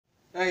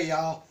Hey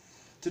y'all,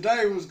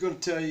 today we was going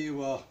to tell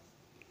you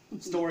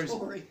stories. A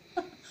Tory.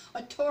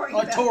 A Tory.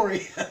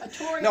 A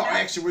Tory. No,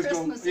 actually, we're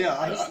going. Christmas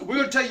Yeah, we're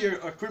going to tell you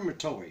a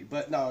crematory,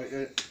 but no,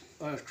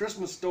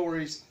 Christmas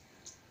stories.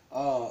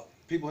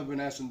 People have been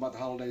asking about the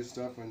holidays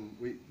and stuff, and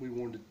we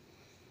wanted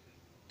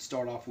to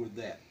start off with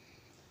that.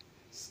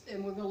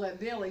 And we're going to let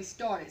Billy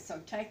start it. So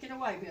take it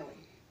away, Billy.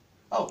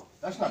 Oh,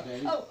 that's not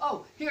Daddy.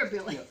 Oh, here,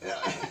 Billy.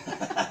 Yeah.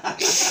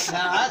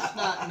 Now that's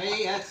not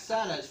me. That's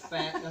Santa's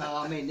fan.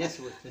 This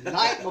was the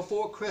night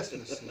before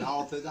Christmas, and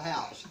all through the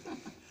house.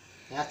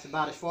 That's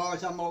about as far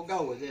as I'm gonna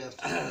go with this.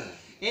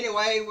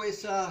 Anyway, we're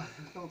gonna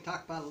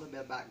talk about a little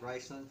bit about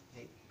Graceland.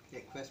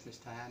 At Christmas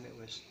time, it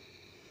was,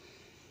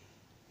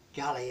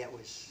 golly, it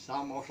was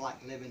almost like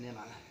living in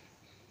a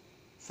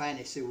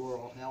fantasy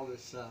world.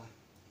 Elvis,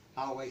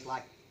 I always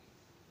liked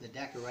the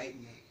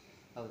decorating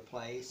of the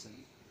place, and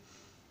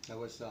there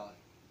was a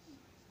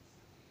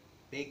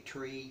big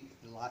tree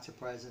and lots of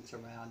presents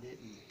around it.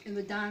 And in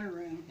the dining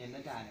room. in the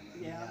dining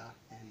room, Yeah.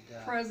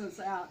 And, Presents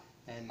out.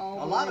 and all a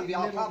the lot way of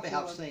y'all middle probably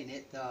have floor. seen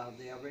it.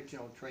 The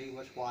original tree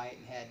was white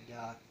and had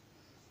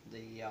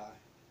the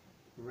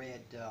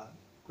red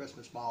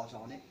Christmas balls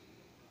on it.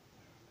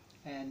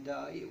 And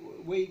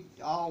we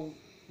all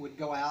would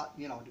go out,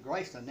 to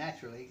Graceland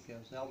naturally,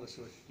 because Elvis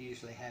was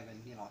usually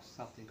having,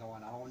 something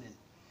going on,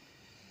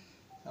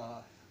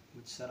 and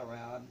we'd sit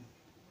around and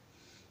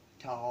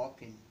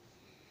talk and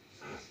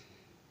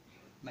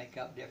make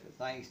up different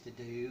things to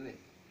do. And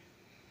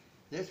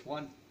this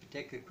one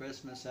particular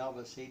Christmas,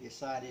 Elvis, he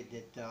decided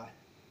that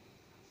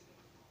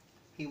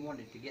he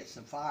wanted to get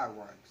some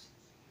fireworks.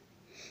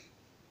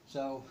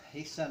 So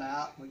he sent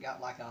out, we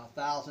got like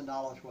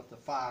 $1,000 worth of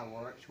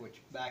fireworks,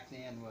 which back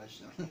then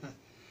was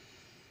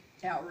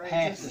Outrageous.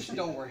 half the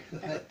store.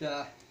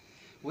 But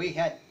we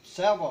had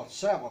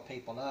several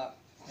people up,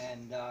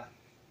 and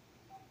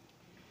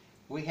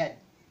we had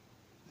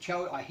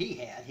he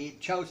had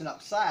chosen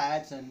up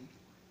sides, and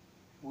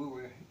we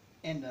were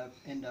in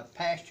the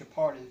pasture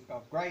part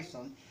of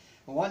Graceland.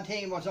 One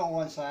team was on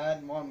one side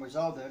and one was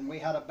other, and we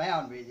had a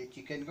boundary that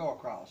you couldn't go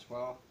across.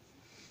 Well,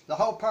 the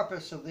whole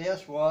purpose of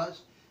this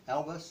was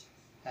Elvis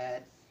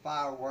had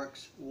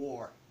fireworks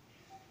war.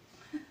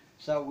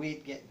 So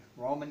we'd get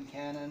Roman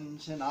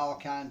cannons and all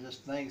kinds of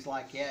things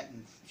like that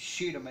and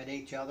shoot them at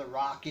each other,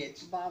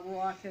 rockets. Bottle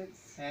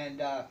rockets.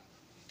 And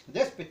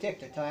this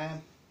particular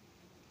time,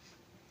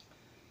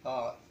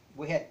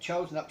 we had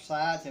chosen up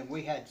sides, and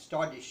we had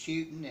started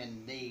shooting,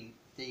 and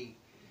the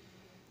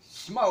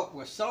smoke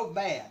was so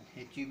bad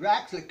that you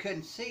actually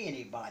couldn't see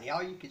anybody.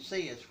 All you could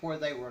see is where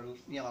they were,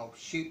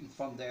 shooting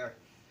from their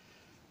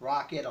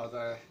rocket or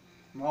their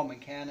Roman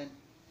cannon.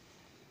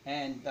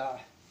 And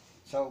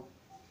so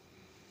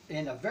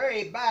in the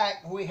very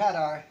back, we had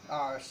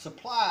our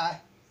supply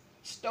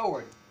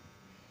stored.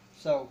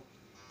 So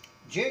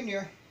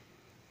Junior,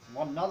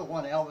 another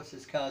one of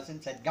Elvis's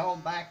cousins, had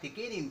gone back to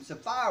get him some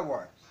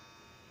fireworks.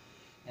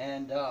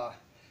 And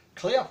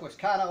Cliff was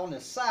kind of on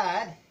the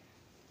side.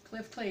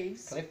 Cliff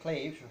Cleaves. Cliff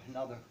Cleaves,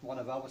 another one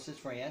of Elvis's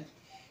friends.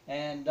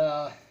 And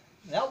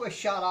Elvis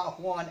shot off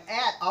one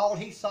at all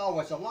he saw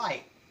was a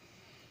light.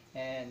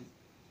 And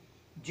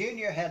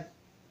Junior had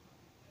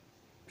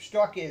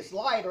struck his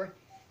lighter,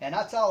 and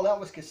that's all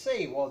Elvis could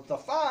see. Well, the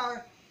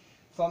fire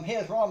from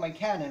his Roman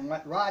cannon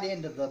went right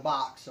into the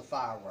box of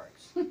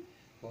fireworks.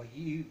 Well,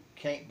 you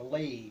can't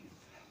believe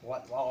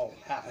what all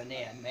happened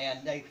then,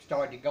 man. They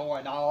started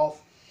going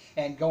off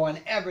and going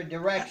every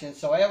direction,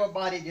 so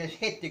everybody just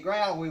hit the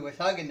ground. We was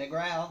hugging the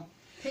ground.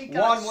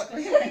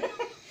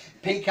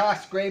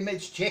 Peacock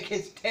screamage,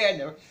 chickens tearing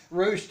the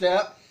roost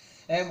up,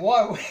 and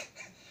one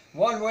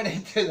went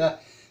into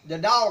the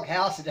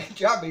doghouse, and the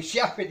German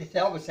Shepherd that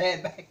Elvis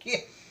had back in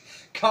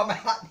come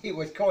out, and he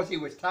was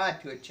tied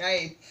to a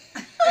chain.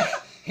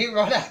 He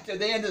run out to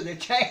the end of the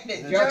chain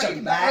and jerked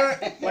him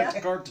back. Like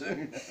the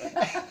cartoon.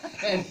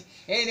 And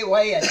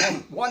anyway,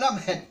 and one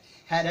of them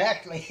had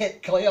actually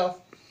hit Cliff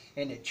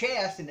in the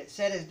chest, and it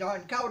set his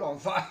darn coat on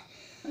fire.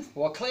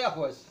 Well, Cliff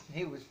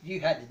you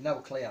had to know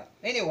Cliff.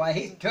 Anyway,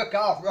 he took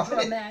off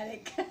running.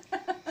 Dramatic.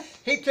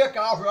 He took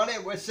off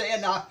running, was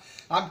saying,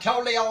 I'm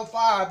totally on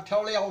fire, I'm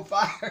totally on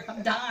fire.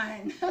 I'm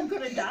dying. I'm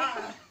going to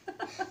die.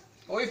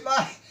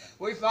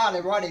 We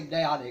finally run him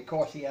down, and of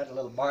course he had a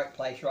little burnt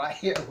place right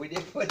here. We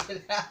did put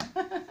it out.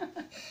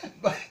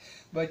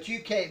 But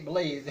you can't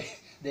believe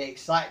the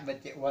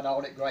excitement that went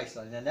on at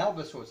Graceland. And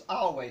Elvis was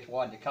always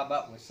one to come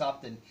up with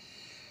something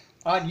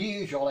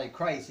unusual and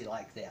crazy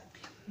like that.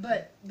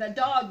 But the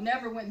dog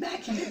never went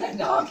back into that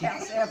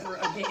doghouse ever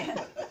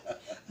again.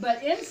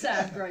 But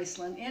inside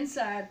Graceland,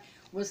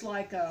 was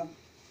like a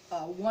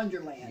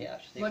wonderland.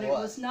 Yes, but it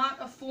was not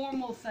a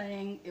formal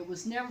thing. It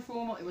was never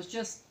formal. It was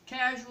just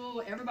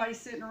casual. Everybody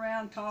sitting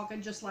around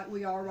talking just like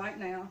we are right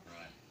now.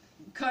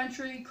 Right.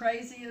 Country,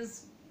 crazy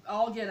as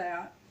all get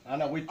out. I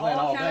know, we'd plan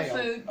all day.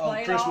 Food,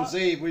 on Christmas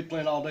Eve, we'd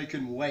plan all day,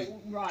 couldn't wait.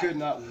 Right. Could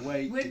not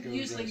wait We'd to go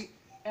usually,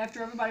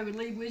 after everybody would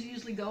leave, we'd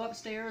usually go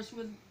upstairs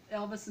with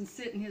Elvis and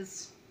sit in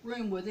his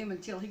room with him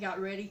until he got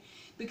ready.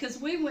 Because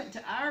we went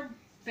to our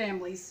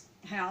family's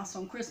house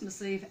on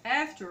Christmas Eve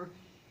after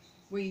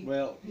we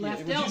Well, yeah,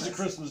 left it was usually Elvis.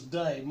 Christmas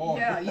Day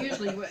morning. Yeah,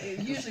 it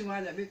usually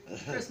wound up being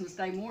Christmas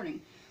Day morning.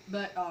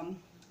 But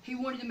he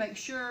wanted to make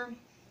sure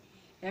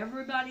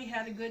everybody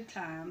had a good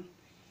time.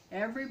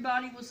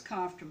 Everybody was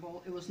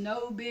comfortable. It was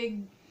no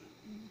big,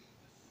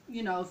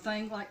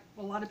 thing like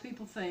a lot of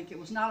people think. It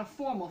was not a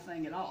formal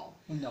thing at all.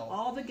 No.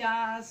 All the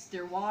guys,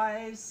 their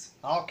wives,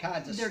 All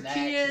kinds of their snacks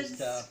kids, and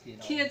stuff,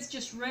 kids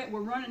just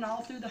were running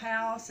all through the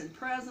house, and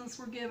presents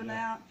were given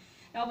Yeah. out.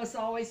 Elvis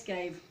always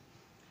gave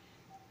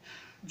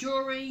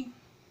jewelry,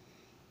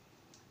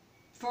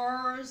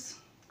 furs,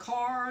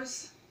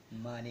 cars,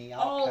 Money,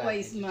 all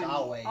always kinds, money,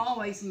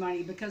 always.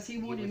 money, because he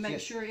wanted to was make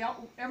just- sure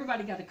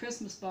everybody got a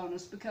Christmas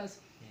bonus, because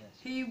Yes.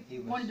 he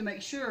was- wanted to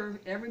make sure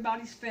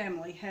everybody's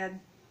family had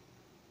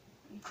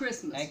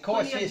Christmas, And of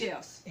course, plenty of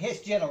gifts.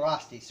 his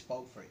generosity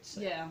spoke for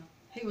itself. Yeah,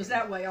 he was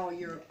that way all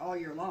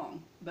year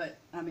long. But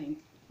I mean,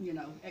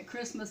 at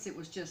Christmas it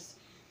was just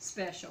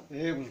special.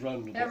 It was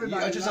running.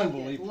 Everybody just loved it,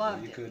 unbelievable.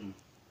 loved You it. couldn't.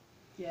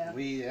 Yeah.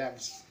 That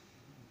was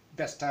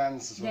best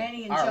times of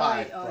Danny and our Joey,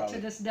 life, to probably.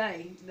 this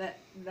day,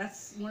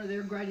 that's one of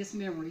their greatest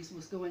memories,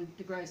 was going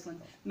to Graceland.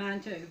 Mine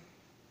too.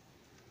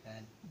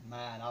 And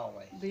mine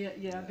always.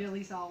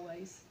 Billy's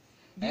always.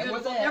 And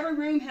with Beautiful. that- Every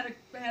room had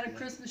a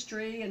Christmas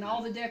tree and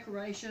all the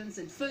decorations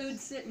and food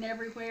sitting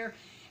everywhere,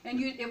 and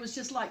it was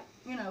just like,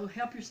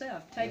 help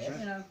yourself, take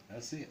That's it, right.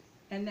 That's it.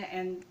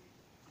 and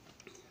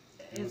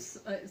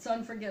it's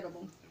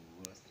unforgettable.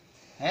 It was.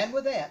 And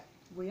with that,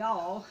 We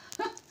all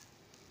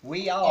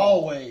we all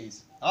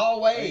Always.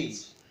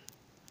 always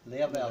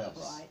live Live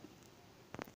Elvis. right.